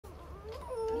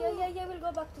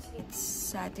go back to sleep. It's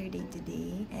Saturday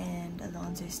today and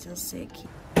Alonzo is still sick.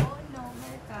 Oh no,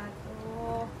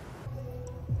 Mercato.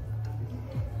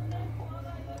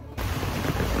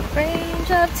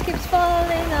 Raindrops keeps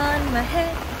falling on my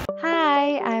head.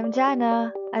 Hi, I'm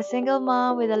Jana, a single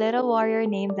mom with a little warrior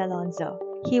named Alonzo.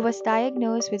 He was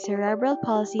diagnosed with cerebral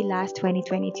palsy last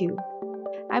 2022.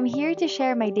 I'm here to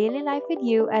share my daily life with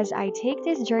you as I take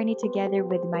this journey together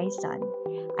with my son.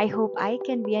 I hope I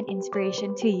can be an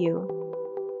inspiration to you.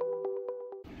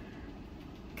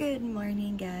 Good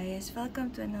morning, guys.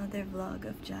 Welcome to another vlog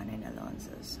of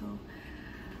Jana&Alonzo. So,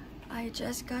 I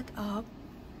just got up.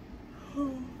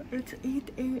 It's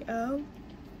 8 a.m.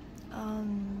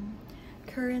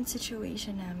 Current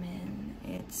situation namin,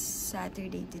 it's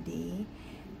Saturday today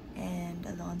and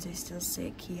Alonzo is still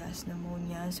sick. He has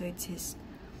pneumonia, so it's his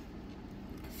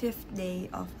 5th day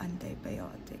of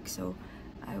antibiotics. So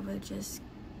I will just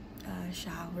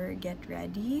shower, get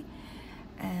ready,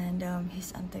 and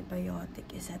his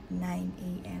antibiotic is at 9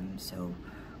 a.m. so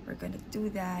we're gonna do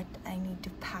that. I need to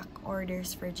pack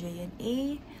orders for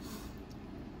J&A,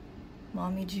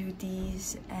 mommy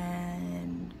duties,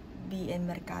 and be in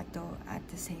Mercato at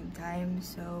the same time.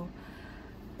 So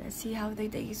let's see how the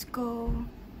days go.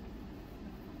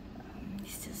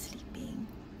 He's still sleeping.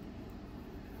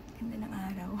 Ganda ng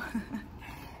araw.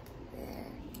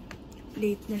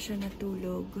 Late na siya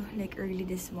natulog, like early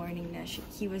this morning na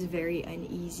he was very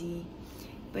uneasy,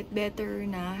 but better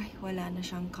na, wala na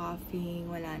siyang coughing,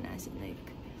 wala na, as in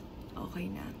like okay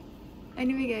na.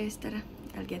 Anyway guys, tara,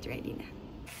 I'll get ready na.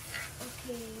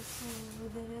 Okay, so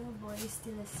the little boy is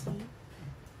still asleep.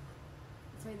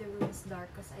 That's why the room is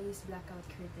dark, because I use blackout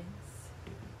curtains.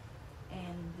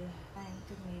 And time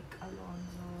to make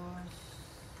Alonzo's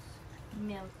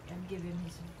milk and give him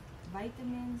his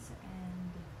vitamins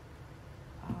and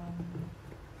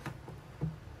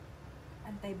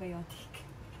antibiotic.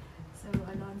 So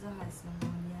Alonzo has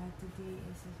pneumonia. Today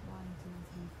is 1, 2,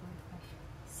 3, 4,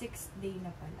 5, 6th day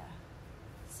na pala.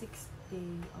 6th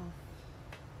day of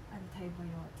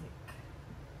antibiotic.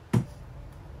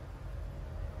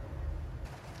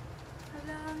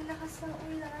 Hala, ang lakas ng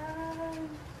ulan.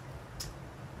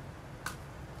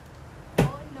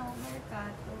 Oh no,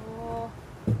 Mercato.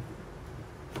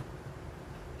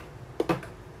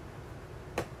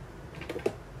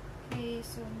 Okay,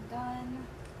 so I'm done.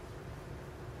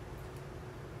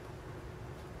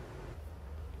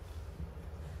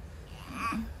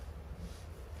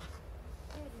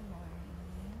 Good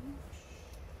morning.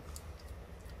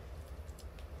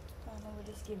 Mama will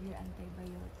just give you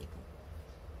antibiotic.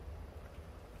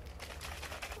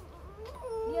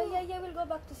 Yeah, we'll go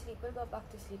back to sleep. We'll go back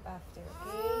to sleep after,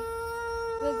 okay?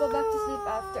 We'll go back to sleep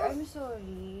after. I'm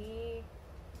sorry.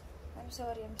 I'm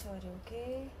sorry,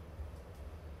 okay?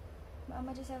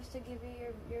 Mama just has to give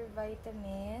you your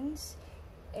vitamins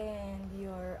and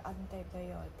your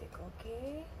antibiotic,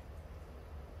 okay?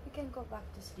 You can go back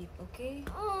to sleep, okay?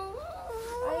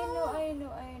 I know.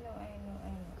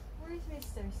 Where's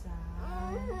Mr.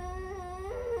 Sam?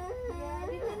 Yeah,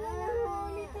 little na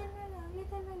lang.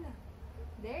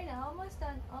 There na, almost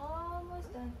done.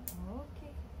 Okay.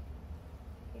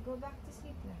 You go back to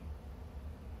sleep now.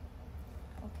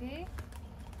 Okay?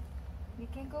 We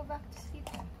can go back to sleep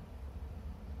now.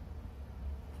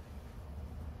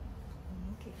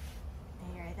 Okay.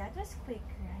 There, that was quick,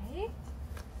 right?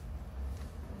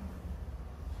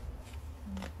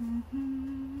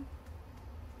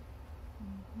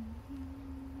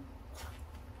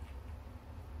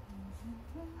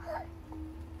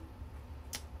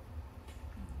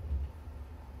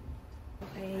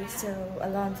 Okay, so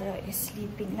Alonzo is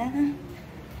sleeping na,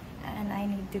 and I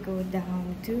need to go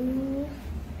down to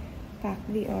pack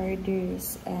the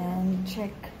orders and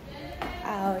check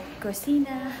out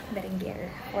Cocina Berenguer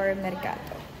or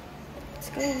Mercato. Let's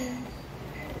go.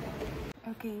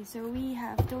 Okay, so we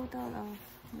have total of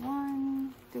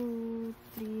 1, 2,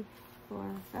 3, 4,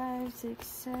 5, 6,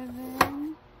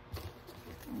 7,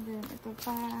 and then ito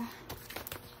pa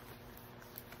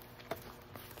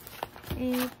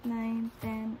 8, 9,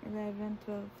 10, 11,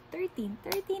 12,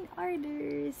 13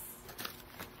 orders.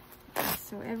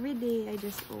 So every day I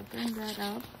just open that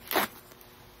up,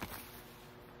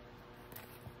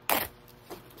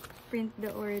 print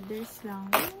the orders lang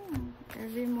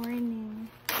every morning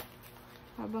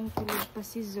habang tulog pa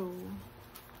si Zoe.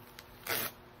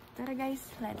 Tara guys,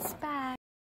 let's pack!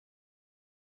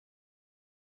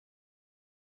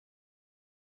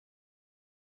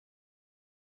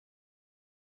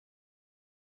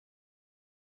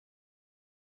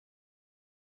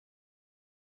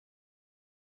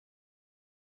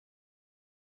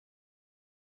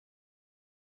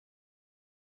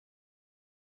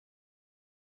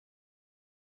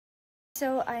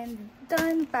 So, I'm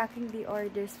done packing the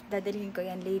orders. Dadalhin ko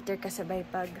yan later kasabay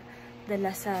pag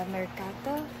dala sa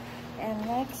Mercato. And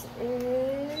next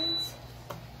is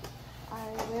I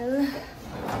will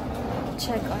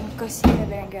check on Cocina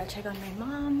Berenguer. I'll check on my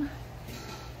mom.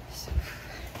 So,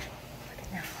 pagod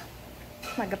na ako.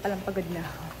 Maga palang pagod na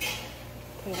ako.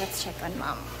 Okay, let's check on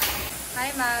mom. Hi,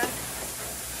 ma.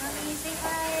 Mommy, say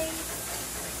hi.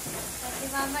 That's si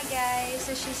mama, guys.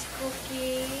 So, she's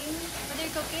cooking. What are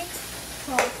you cooking?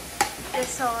 The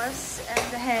sauce, and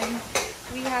then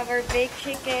we have our baked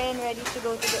chicken ready to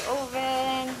go to the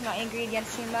oven. Mga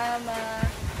ingredients ni mama.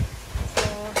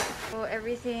 So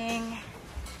everything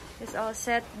is all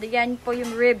set. Yan po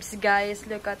yung ribs, guys.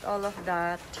 Look at all of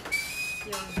that.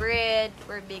 Yung bread.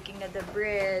 We're baking na the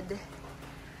bread.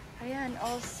 Ayan,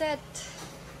 all set.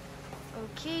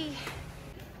 Okay.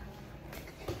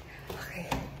 Okay.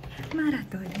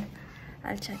 Marathon.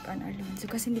 I'll check on Alonzo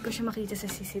kasi hindi ko siya makita sa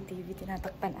CCTV.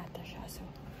 Tinatakpan ata siya. So,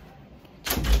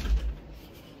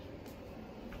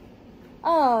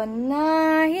 oh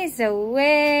no, he's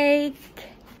awake.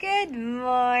 Good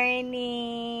morning.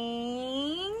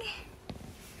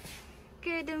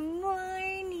 Good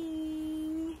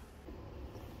morning.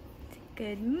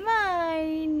 Good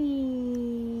morning.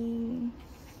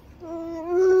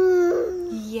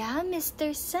 Yeah,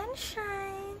 Mr.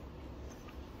 Sunshine.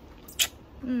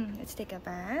 Let's take a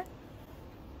bath.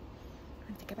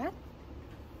 Take a bath.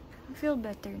 I feel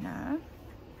better now.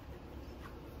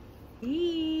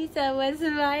 Someone's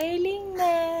smiling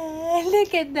na.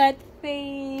 Look at that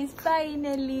face.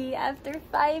 Finally, after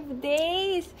 5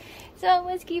 days,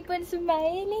 someone's keep on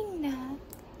smiling na.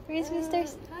 Where's Mr.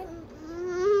 Sun?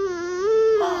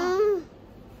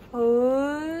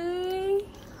 Oh.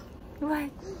 What?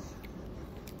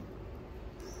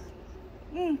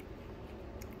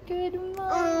 Good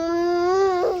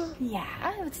morning.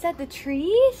 Yeah, what's that? The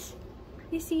trees?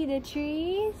 You see the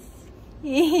trees?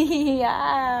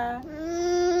 Yeah.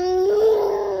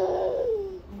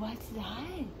 What's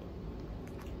that?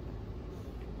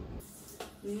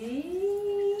 Okay.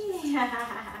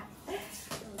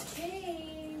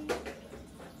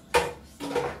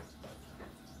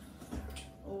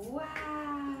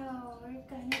 Wow, we're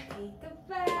gonna take a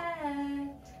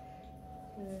bath.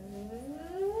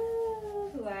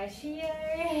 Wash your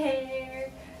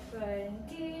hair. 1,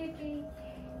 2, 3.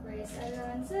 Where's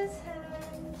Alonzo's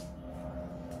hand?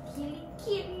 Kitty,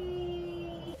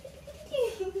 kitty.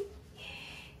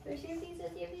 Wash your face,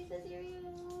 wash your face, wash your face.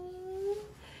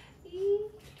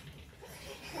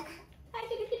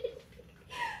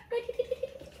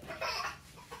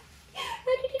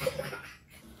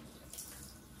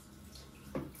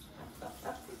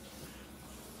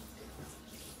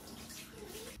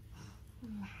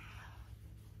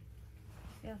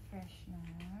 Feel fresh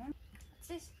now. What's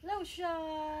this?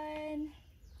 Lotion!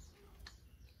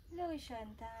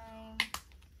 Lotion time.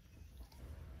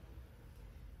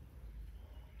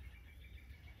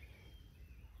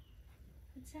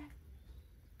 What's that?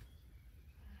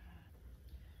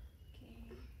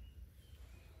 Okay.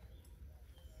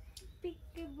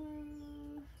 Peekaboo.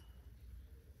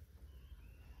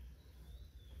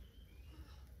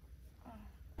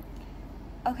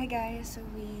 Okay guys, so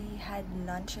we had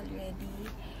lunch already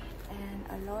and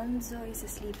Alonzo is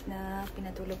asleep na.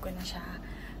 Pinatulog ko na siya.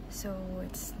 So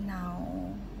it's now,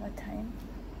 what time?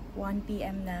 1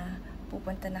 PM na.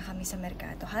 Pupunta na kami sa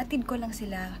Mercato. Hatid ko lang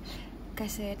sila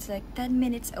kasi it's like 10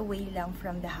 minutes away lang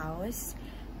from the house.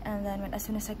 And then as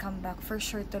soon as I come back, for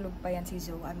sure tulog pa yan si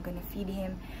Zoe. I'm gonna feed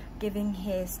him, giving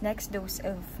his next dose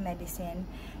of medicine.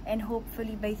 And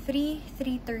hopefully by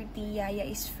 3:30, Yaya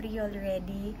is free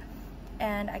already.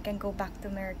 And I can go back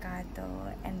to Mercato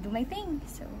and do my thing.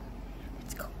 So,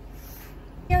 let's go.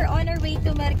 We're on our way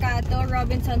to Mercato,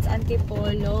 Robinson's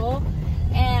Antipolo.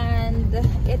 And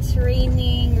it's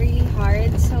raining really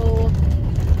hard. So,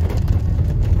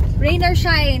 rain or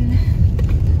shine,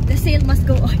 the sale must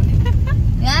go on.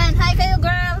 Yan! Hi kayo,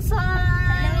 girls!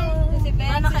 Hi! Hello!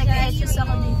 Ano nakikayos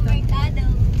ako dito?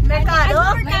 Mercado! Mercado?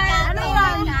 Ano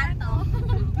yan?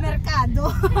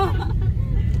 Mercado!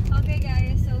 Okay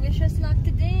guys, so wish us luck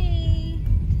today!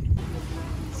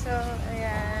 So,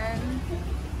 ayan.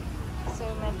 So,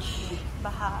 much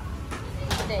baha.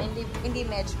 Hindi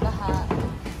medj baha.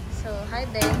 So, hi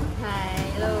Ben. Hi!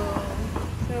 Hello!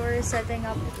 So, we're setting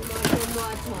up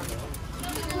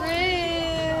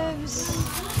ribs!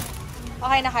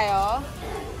 Okay na kayo?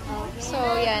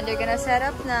 So, yan. They're gonna set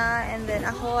up na. And then,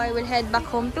 I will head back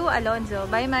home to Alonzo.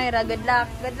 Bye, Myra. Good luck.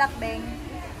 Good luck, Beng.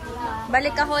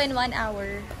 Balik ako in 1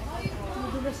 hour.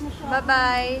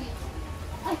 Bye-bye.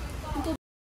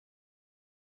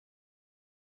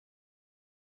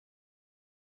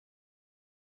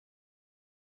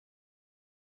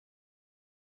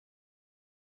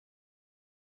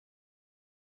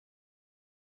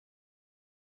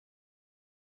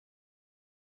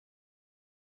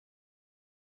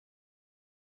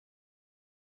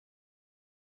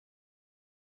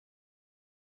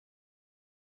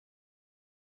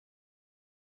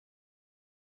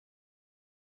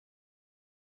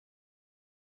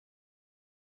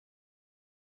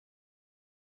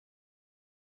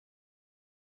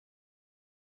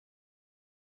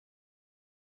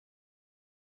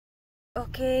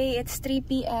 Okay, it's 3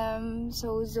 p.m.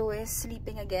 So Zoe is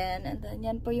sleeping again. And then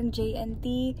yan po yung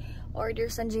J&T.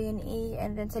 Orders on J&E.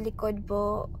 And then sa likod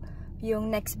po,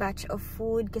 yung next batch of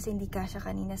food kasi hindi kasha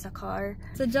kanina sa car.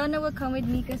 So Jana will come with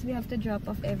me because we have to drop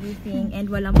off everything. And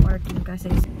walang parking kasi.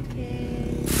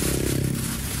 Okay.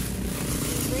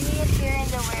 Bringing it here in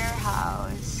the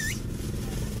warehouse.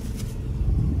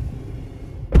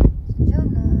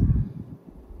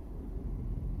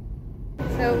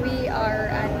 So we are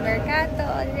at Mercato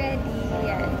already.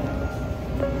 Yan.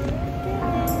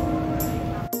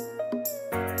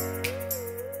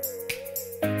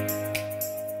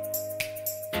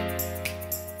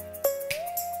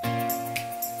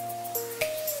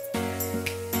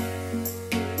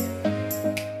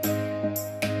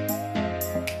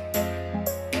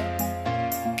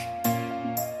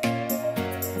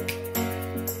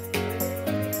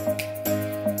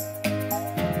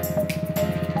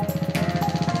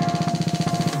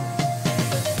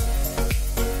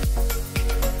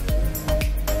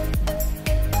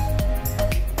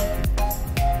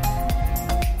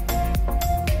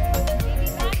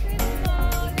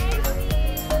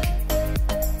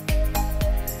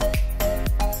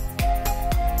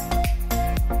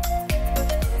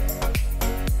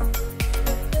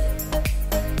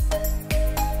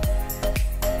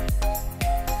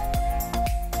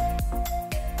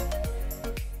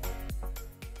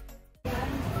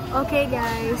 Okay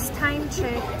guys, time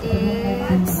check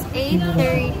is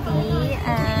 8:30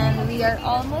 and we are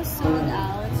almost sold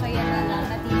out. So yan na lang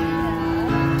natitira.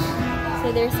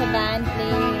 So there's a band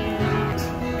playing.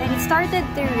 And it started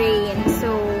to rain,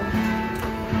 so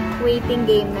waiting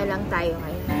game na lang tayo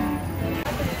ngayon.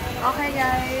 Okay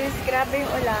guys, grabe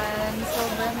yung ulan.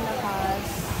 Sobrang lakas.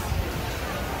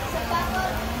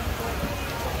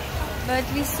 But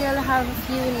we still have a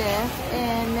few left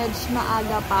and medyo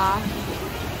maaga pa.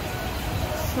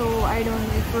 So, I don't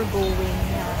know if we're going.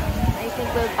 I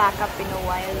think we'll pack up in a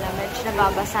while na medyo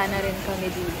nababasa na rin kami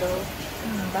dito.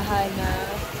 Bahala.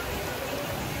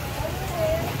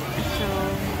 So,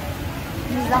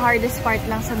 this is the hardest part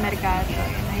lang sa Mercato.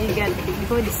 You get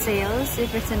good sales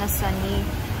if it's in a sunny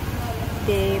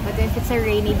day. But if it's a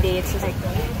rainy day, it's just like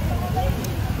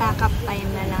pack up time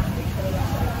na lang.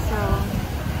 So,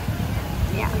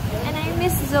 yeah. And I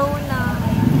miss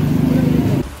Zona.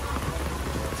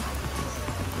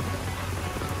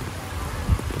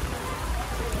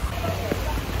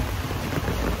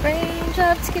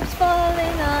 Raindrops keeps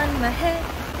falling on my head.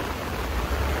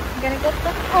 I'm gonna get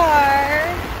the car.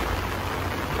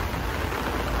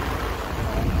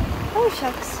 Oh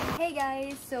shucks. Hey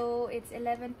guys, so it's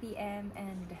 11 p.m.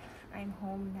 and I'm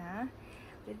home na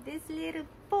with this little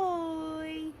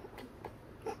boy.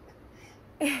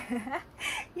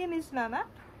 You miss mama?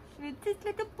 With this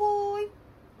little boy.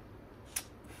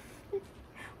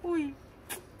 Uy.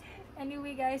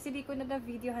 Anyway guys, hindi ko na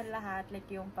na-videohan lahat. Like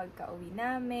yung pagka-uwi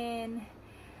namin.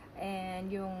 And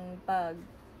yung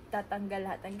pagtatanggal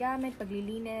lahat ng gamit,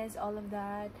 paglilinis, all of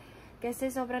that.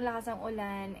 Kasi sobrang lakas ang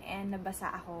ulan and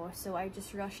nabasa ako. So I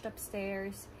just rushed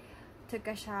upstairs, took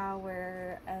a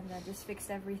shower, and just fixed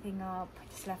everything up.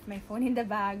 Just left my phone in the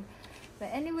bag.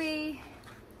 But anyway,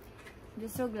 I'm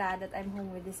just so glad that I'm home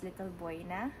with this little boy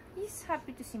na. He's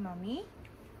happy to see mommy.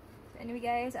 Anyway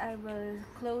guys, I will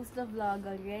close the vlog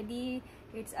already.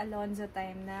 It's Alonzo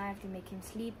time na. I have to make him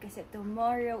sleep kasi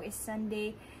tomorrow is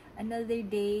Sunday. Another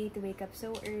day to wake up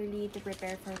so early to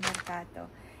prepare for Mercato.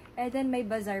 And then may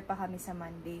bazaar pa kami sa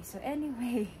Monday. So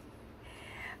anyway,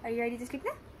 are you ready to sleep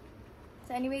na?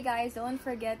 So anyway guys, don't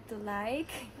forget to like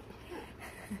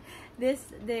this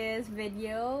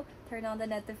video. Turn on the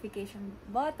notification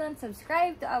button,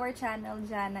 subscribe to our channel,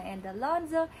 Jana and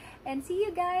Alonzo, and see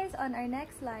you guys on our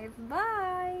next live.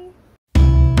 Bye!